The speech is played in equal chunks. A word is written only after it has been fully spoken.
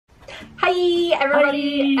Hi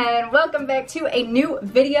everybody. Hi. And welcome back to a new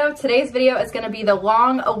video. Today's video is going to be the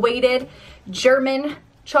long-awaited German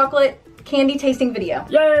chocolate candy tasting video.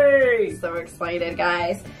 Yay! So excited,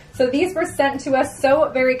 guys. So these were sent to us so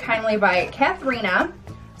very kindly by Katharina.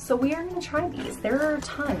 So we are going to try these. There are a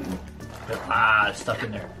ton. Stuck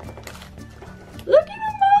in there. Look at them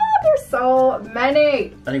all. There's so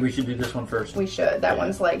many. I think we should do this one first. We should. That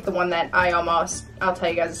one's like the one that I'll tell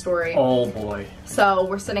you guys a story. Oh boy. So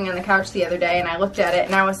we're sitting on the couch the other day and I looked at it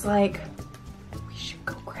and I was like, we should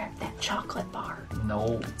go grab that chocolate bar.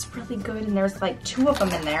 No. It's really good and there's like 2 of them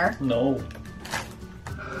in there. No.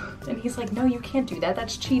 And he's like, no, you can't do that.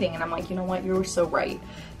 That's cheating. And I'm like, you know what? You were so right.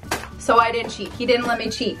 So I didn't cheat. He didn't let me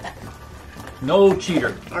cheat. No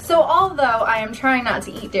cheater. So although I am trying not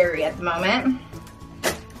to eat dairy at the moment,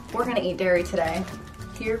 we're gonna eat dairy today.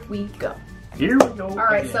 Here we go. Here we go. All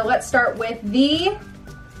right, so let's start with the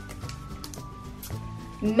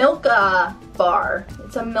Milka bar.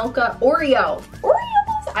 It's a Milka Oreo.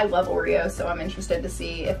 Oreos! I love Oreos, so I'm interested to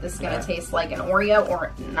see if this is gonna taste like an Oreo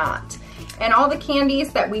or not. And all the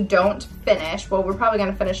candies that we don't finish, well, we're probably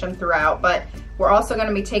gonna finish them throughout, but we're also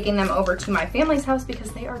gonna be taking them over to my family's house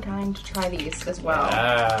because they are dying to try these as well.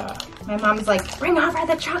 Yeah. My mom's like, bring over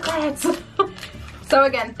the chocolates. So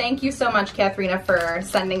again, thank you so much, Katharina, for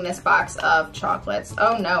sending this box of chocolates.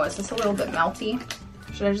 Oh no, is this a little bit melty?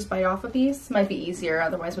 Should I just bite off of these? Might be easier,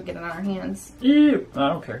 otherwise we'll get it on our hands. Ew. I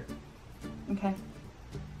don't care. Okay.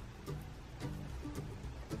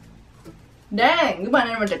 Dang, you went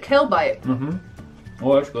in with a kill bite. Mm-hmm.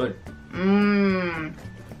 Oh, that's good. Mmm.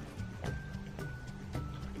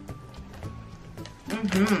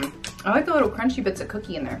 Mm-hmm. I like the little crunchy bits of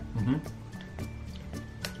cookie in there. Mm-hmm.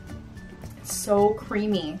 It's so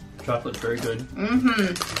creamy. Chocolate's very good.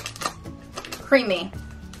 Mm-hmm. Creamy.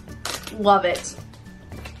 Love it.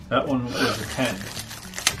 That one was a 10.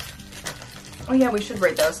 Oh yeah, we should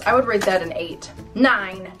rate those. I would rate that an 8.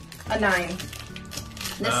 9. A 9.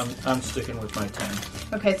 I'm sticking with my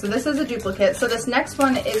 10. Okay, so this is a duplicate. So this next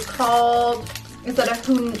one is called, is that a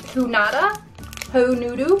Hunada?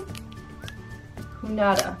 Hunudu?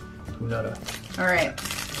 Hunada. Hunada. All right.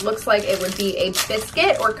 Looks like it would be a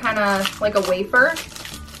biscuit or kind of like a wafer.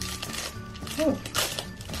 Oh.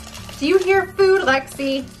 Do you hear food,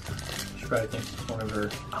 Lexi? She probably thinks it's one of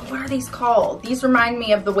her. Oh, what are these called? These remind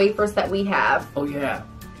me of the wafers that we have. Oh yeah.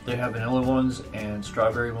 They have vanilla ones and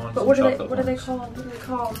strawberry ones. But and what are chocolate what are they ones. called? What are they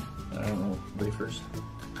called? I don't know. Wafers.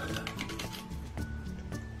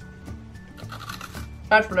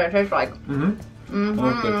 That's what they taste like. Mm-hmm.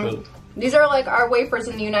 Mm-hmm. These are like our wafers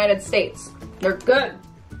in the United States. They're good.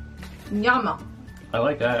 Yum. I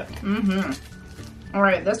like that. Mm-hmm. All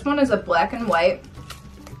right, this one is a black and white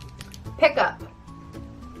pickup.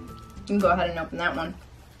 You can go ahead and open that one.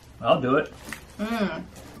 I'll do it. Mmm.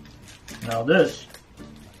 Now this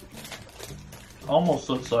almost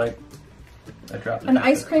looks like I dropped it. An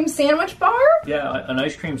ice cream sandwich bar? Yeah, an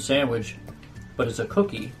ice cream sandwich, but it's a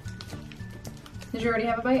cookie. Did you already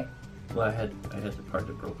have a bite? Well, I had the part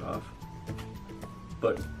that broke off,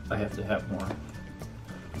 but I have to have more.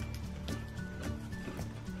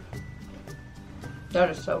 That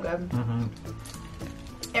is so good. Mm-hmm.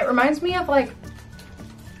 It reminds me of like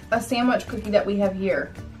a sandwich cookie that we have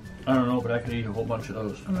here. I don't know, but I could eat a whole bunch of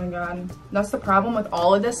those. Oh my god. That's the problem with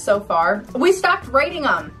all of this so far. We stopped rating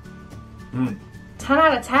them. 10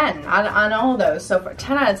 out of 10 on all of those so far.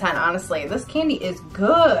 10 out of 10, honestly. This candy is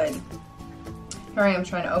good. Here I am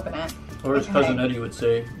trying to open it. Or as Cousin Eddie would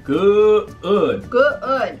say, good.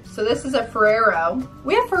 Good. So this is a Ferrero.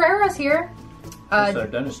 We have Ferreros here. What's our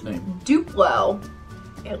dentist name? Duplo.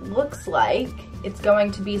 It looks like it's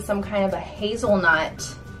going to be some kind of a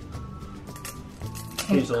hazelnut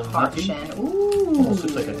concoction. Ooh. Almost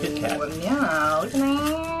looks like a Kit Kat. Yeah, look at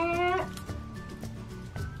that.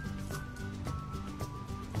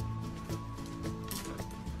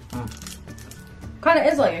 Kind of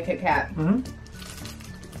is like a Kit Kat. Mm-hmm.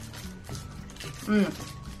 I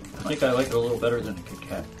think I like it a little better than a Kit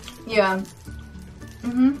Kat. Yeah.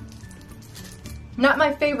 Mm-hmm. Not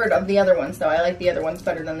my favorite of the other ones, though. I like the other ones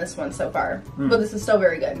better than this one so far. But this is still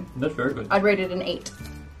very good. That's very good. I'd rate it an 8.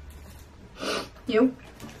 You?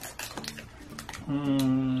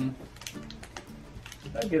 I'd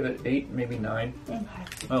give it 8, maybe 9.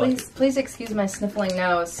 Okay. Please excuse my sniffling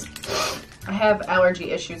nose. I have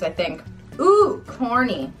allergy issues, I think. Ooh,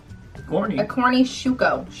 corny. Corny? A corny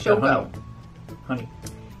Shoko. Honey.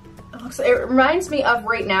 It reminds me of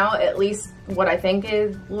right now, at least what I think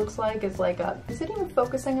it looks like is like a, is it even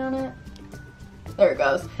focusing on it? There it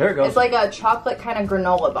goes. There it goes. It's like a chocolate kind of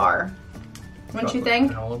granola bar. Wouldn't you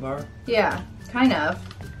think? Granola bar? Yeah, kind of.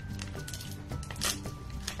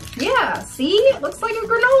 Yeah, see? It looks like a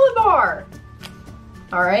granola bar.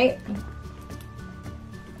 All right.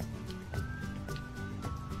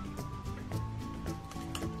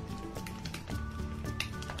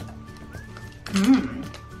 Mmm.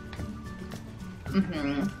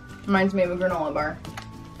 Mm-hmm. Reminds me of a granola bar.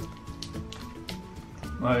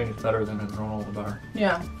 I think it's better than a granola bar.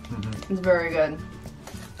 Yeah. It's very good.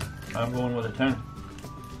 I'm going with a 10.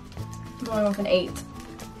 I'm going with an 8.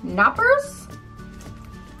 Knoppers?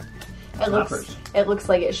 It looks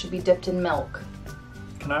like it should be dipped in milk.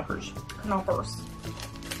 Knoppers. Knoppers.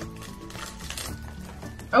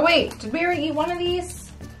 Oh wait, did we already eat one of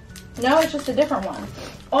these? No, it's just a different one.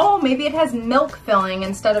 Oh, maybe it has milk filling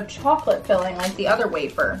instead of chocolate filling like the other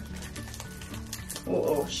wafer.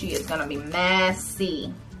 Oh, she is gonna be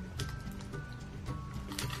messy.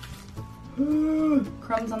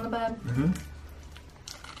 Crumbs on the bed.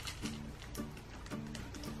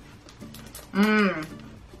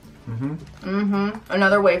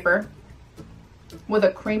 Another wafer with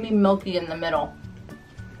a creamy milky in the middle.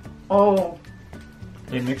 Oh,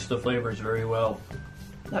 they mix the flavors very well.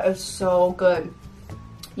 that is so good.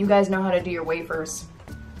 You guys know how to do your wafers.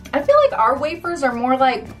 I feel like our wafers are more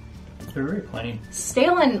like they're very plain.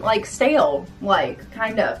 Stale,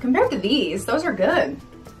 kind of. Compared to these, those are good.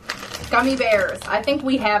 Gummy bears. I think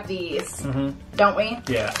we have these, don't we?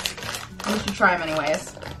 Yeah. We should try them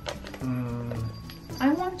anyways. I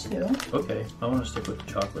want to. Okay, I want to stick with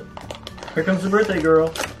the chocolate. Here comes the birthday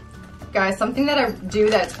girl. Guys, something that I do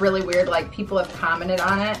that's really weird, like people have commented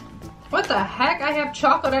on it. What the heck? I have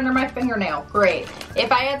chocolate under my fingernail. Great.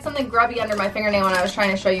 If I had something grubby under my fingernail when I was trying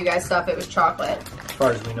to show you guys stuff, it was chocolate. As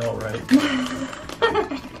far as we know, right?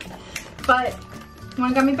 But, you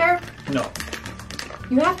want a gummy bear? No.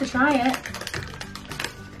 You have to try it.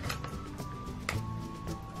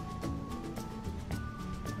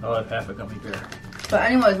 I'll have half a gummy bear. But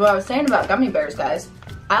anyways, what I was saying about gummy bears, guys,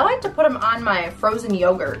 I like to put them on my frozen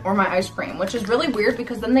yogurt or my ice cream, which is really weird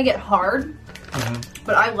because then they get hard.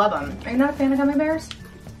 But I love them. Are you not a fan of gummy bears?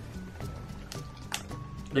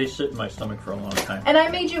 They sit in my stomach for a long time. And I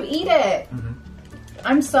made you eat it.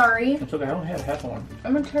 I'm sorry. It's okay, I only had half one.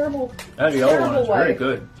 I'm a terrible, That yellow one is very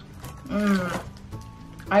good.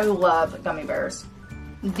 I love gummy bears.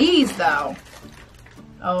 These, though,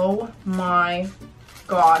 oh my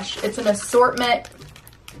gosh. It's an assortment.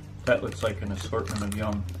 That looks like an assortment of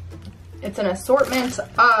yum. It's an assortment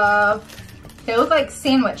of, they look like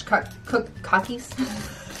sandwich cookies.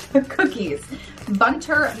 Cookies.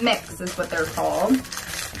 Bunter Mix is what they're called.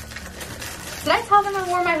 Did I tell them I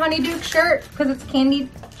wore my Honeydew shirt? Because it's candy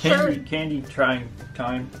shirt. Candy trying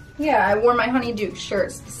time. Yeah, I wore my Honeydew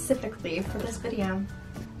shirt specifically for this video.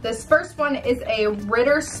 This first one is a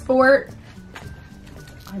Ritter Sport.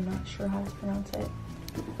 I'm not sure how to pronounce it.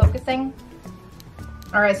 Focusing.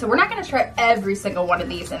 All right, so we're not gonna try every single one of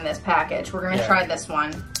these in this package. We're gonna try this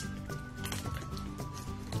one.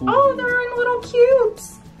 Ooh. Oh, they're in little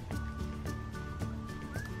cubes.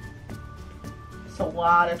 It's a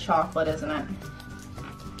lot of chocolate, isn't it?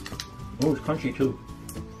 Oh, it's crunchy too.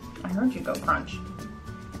 I heard you go crunch.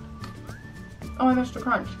 Oh, I missed a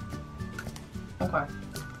crunch. Okay.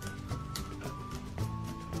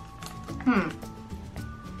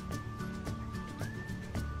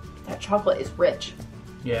 That chocolate is rich.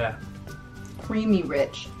 Yeah. Creamy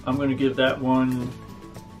rich. I'm gonna give that one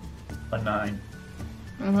a 9.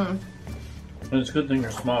 And it's a good thing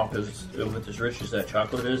they're small because with as rich as that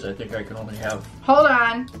chocolate is, I think I can only have Hold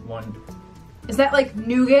on. one. Is that like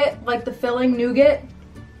nougat? Like the filling nougat?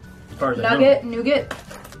 As far as Nugget, I know. nougat,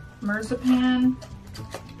 marzipan.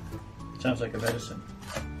 Sounds like a medicine.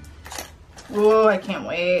 Oh, I can't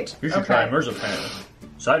wait. You should try marzipan.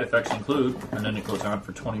 Side effects include, and then it goes on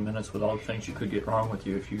for 20 minutes with all the things you could get wrong with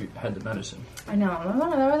you if you had the medicine. I know,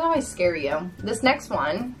 that would always scare you. This next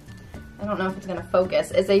one, I don't know if it's gonna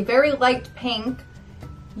focus, is a very light pink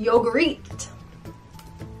yogurt.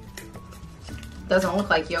 Doesn't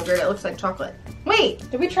look like yogurt, it looks like chocolate. Wait,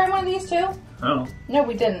 did we try one of these too? Oh. No,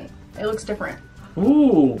 we didn't. It looks different.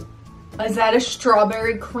 Ooh. Is that a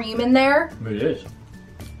strawberry cream in there? It is.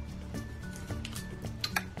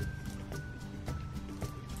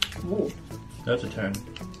 Ooh. That's a 10.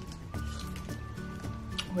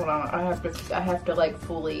 Hold on, I have to like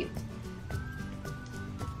fully.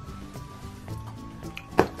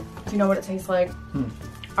 Do you know what it tastes like?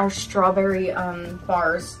 Our strawberry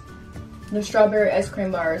bars. They're strawberry ice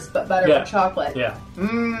cream bars, but better with chocolate. Yeah.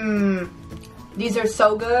 These are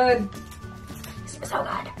so good. These are so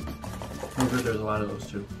good. I'm sure there's a lot of those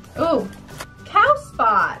too. Ooh, cow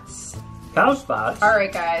spots. Cow spots? All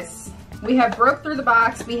right, guys. We have broke through the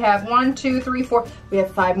box. We have 1, 2, 3, 4. We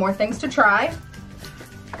have 5 more things to try.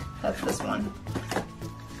 That's this one.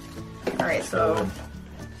 All right, so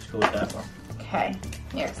let's go with that one. okay,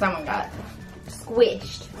 yeah, because that one got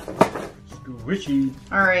squished. Squishy.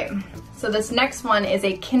 All right, so this next one is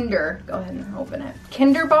a Kinder. Go ahead and open it.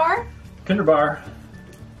 Kinder bar. Kinder bar.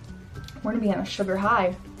 We're gonna be on a sugar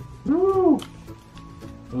high. Woo!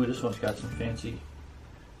 Ooh, this one's got some fancy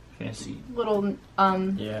Little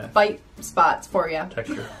yeah, bite spots for you.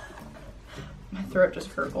 texture. My throat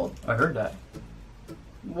just gurgled. I heard that.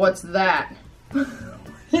 What's that? What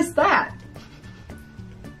is that?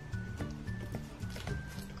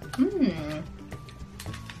 Mmm.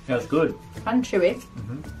 Yeah, it's good. Kind of chewy.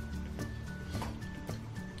 Mm-hmm.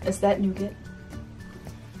 Is that nougat?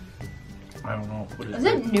 I don't know. What Is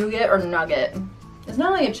it nougat or nugget? It's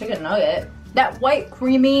not like a chicken nugget. That white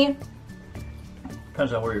creamy.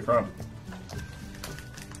 Depends on where you're from.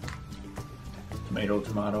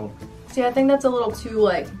 Tomato. See, I think that's a little too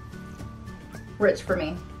like rich for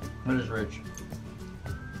me. It is rich.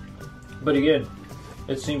 But again,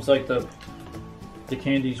 it seems like the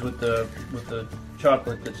candies with the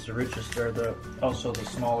chocolate that's the richest are also the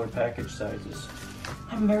smaller package sizes.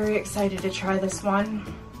 I'm very excited to try this one.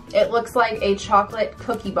 It looks like a chocolate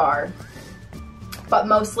cookie bar, but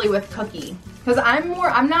mostly with cookie. Because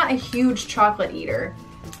I'm not a huge chocolate eater.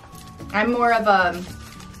 I'm more of a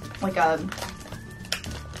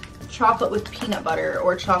chocolate with peanut butter,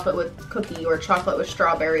 or chocolate with cookie, or chocolate with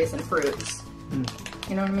strawberries and fruits. Mm.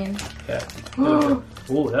 You know what I mean? Yeah. Oh,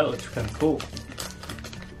 that looks kind of cool.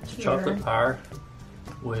 It's a chocolate bar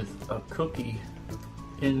with a cookie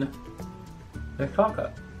in the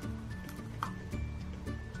chocolate.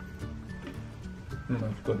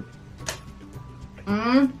 That's good.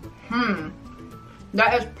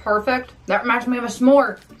 That is perfect. That reminds me of a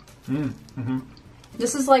s'more.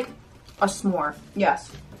 This is like a s'more.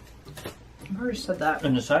 Yes. I've already said that.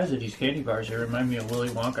 And the size of these candy bars, they remind me of Willy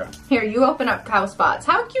Wonka. Here, you open up Cow Spots.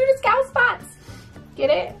 How cute is Cow Spots? Get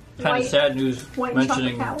it? Kind of sad news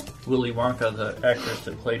mentioning cow. Willy Wonka, the actress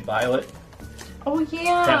that played Violet, Oh,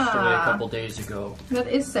 yeah. passed away a couple days ago. That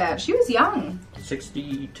is sad. She was young.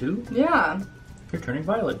 62? Yeah. You're turning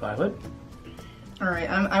violet, Violet. All right,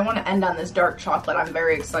 I want to end on this dark chocolate. I'm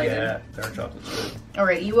very excited. Yeah, dark chocolate's good. All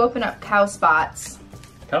right, you open up Cow Spots.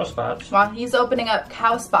 Cow Spots. While he's opening up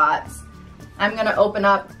Cow Spots, I'm going to open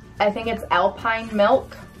up, I think it's Alpine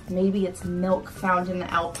milk. Maybe it's milk found in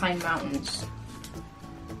the Alpine Mountains.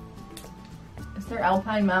 Is there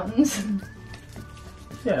Alpine Mountains?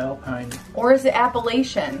 Yeah, Alpine. Or is it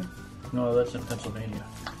Appalachian? No, that's in Pennsylvania.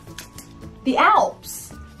 The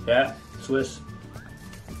Alps. Yeah, Swiss.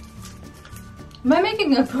 Am I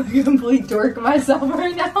making a complete dork of myself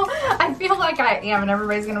right now? I feel like I am, and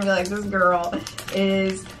everybody's gonna be like, this girl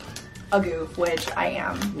is a goof, which I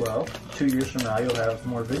am. Well, 2 years from now, you'll have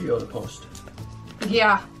more video to post.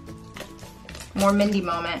 Yeah. More Mindy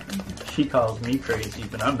moment. She calls me crazy,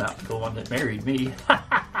 but I'm not the one that married me.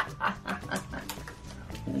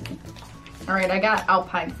 All right, I got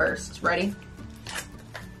Alpine first. Ready?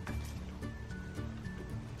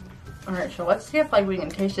 All right, so let's see if like we can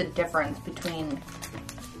taste the difference between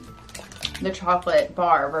the chocolate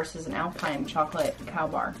bar versus an Alpine chocolate cow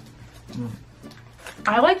bar.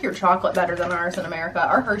 I like your chocolate better than ours in America.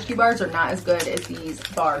 Our Hershey bars are not as good as these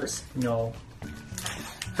bars. No.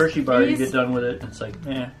 Hershey bar, you get done with it, and it's like,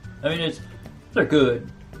 eh. I mean, they're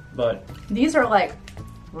good, but... These are like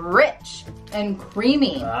rich and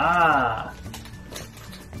creamy. Ah.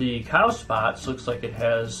 The Cow Spots looks like it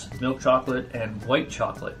has milk chocolate and white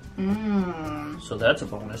chocolate. Mmm. So that's a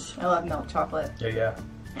bonus. I love milk chocolate. Yeah.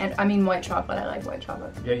 And I mean white chocolate. I like white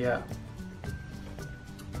chocolate. Yeah.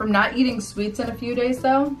 From not eating sweets in a few days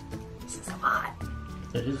though, this is hot.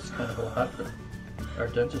 It is kind of a hot, but our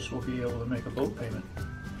dentist will be able to make a boat payment.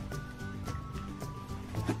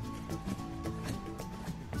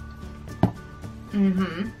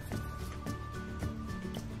 Mm-hmm.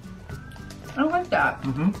 I like that.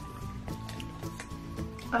 Mm-hmm.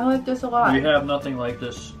 I like this a lot. We have nothing like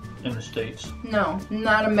this in the States. No,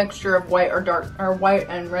 not a mixture of white or dark, or white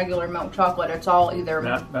and regular milk chocolate. It's all either.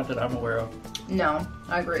 Not that I'm aware of. No,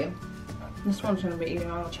 I agree. This one's gonna be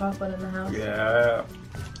eating all the chocolate in the house. Yeah.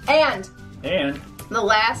 And the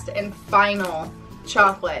last and final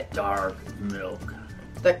chocolate. Dark milk.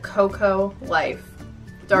 The Cocoa Life.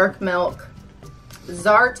 Dark milk.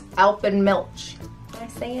 Zart Alpenmilch. Did I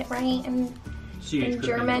say it right in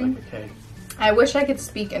German? Like a K. I wish I could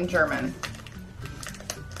speak in German.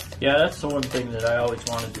 Yeah, that's the one thing that I always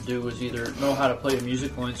wanted to do, was either know how to play a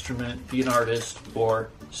musical instrument, be an artist, or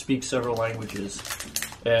speak several languages.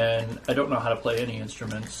 And I don't know how to play any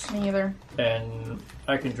instruments. Me either. And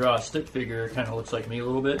I can draw a stick figure, it kind of looks like me a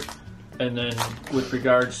little bit. And then with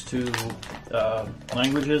regards to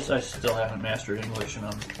languages, I still haven't mastered English, and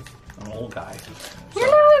I'm an old guy. So. You're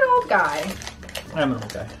not an old guy. I'm an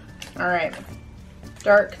old guy. All right.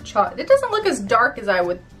 Dark chocolate. It doesn't look as dark as I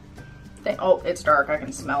would think. Oh, it's dark. I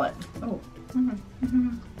can smell it. Oh.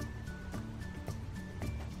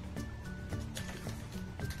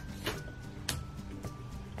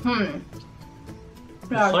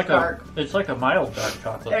 It's like dark. It's like a mild dark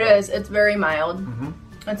chocolate. It is. It's very mild.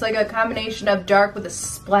 It's like a combination of dark with a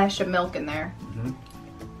splash of milk in there.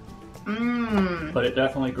 But it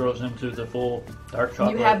definitely grows into the full dark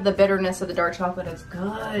chocolate. You have the bitterness of the dark chocolate. It's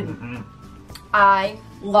good. I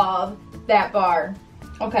love that bar.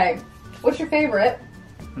 Okay, what's your favorite?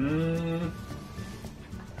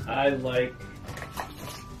 I like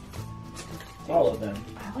all of them.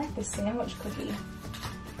 I like the sandwich cookie.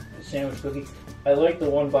 The sandwich cookie. I like the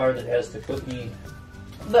one bar that has the cookie.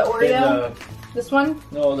 The Oreo? This one?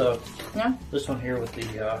 No, yeah. This one here with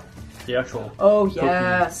the actual. Oh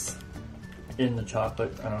yes. In the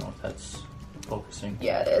chocolate. I don't know if that's focusing.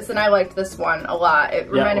 Yeah, it is, and I liked this one a lot. It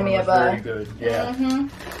reminded me of a. Very good. Yeah.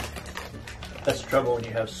 That's the trouble when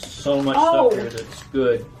you have so much stuff here that's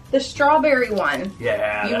good. The strawberry one.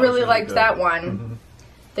 Yeah. You really liked good. That one.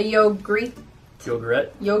 The yogurt.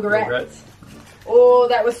 Yogurt. Oh,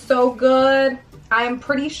 that was so good. I am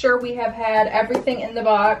pretty sure we have had everything in the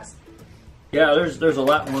box. Yeah, there's a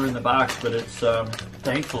lot more in the box, but it's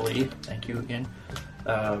thankfully, thank you again,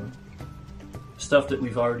 stuff that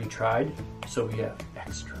we've already tried, so we have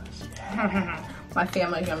extras. Yeah. My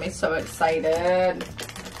family's gonna be so excited.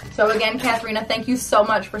 So again, Katharina, thank you so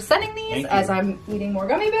much for sending these as I'm eating more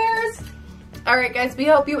gummy bears. Alright guys, we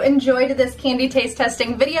hope you enjoyed this candy taste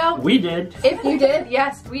testing video. We did. If you did,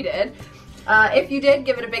 yes, we did. If you did,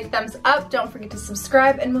 give it a big thumbs up. Don't forget to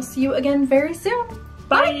subscribe, and we'll see you again very soon.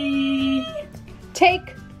 Bye!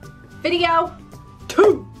 Take video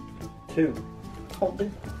 2. Hold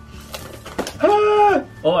it. Oh,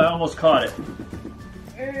 I almost caught it.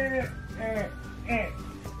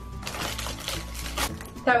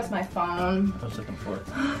 That was my phone. I was looking for it.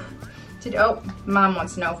 Oh, Mom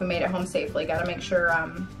wants to know if we made it home safely. Gotta make sure,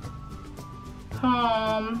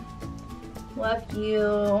 home. Love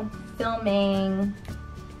you. Filming.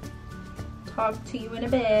 Talk to you in a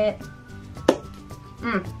bit.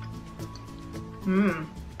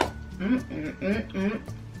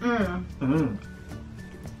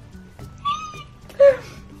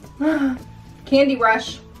 Candy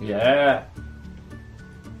rush. Yeah.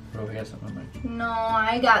 Oh, we got something on my. No,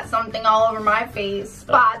 I got something all over my face.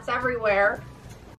 Spots everywhere.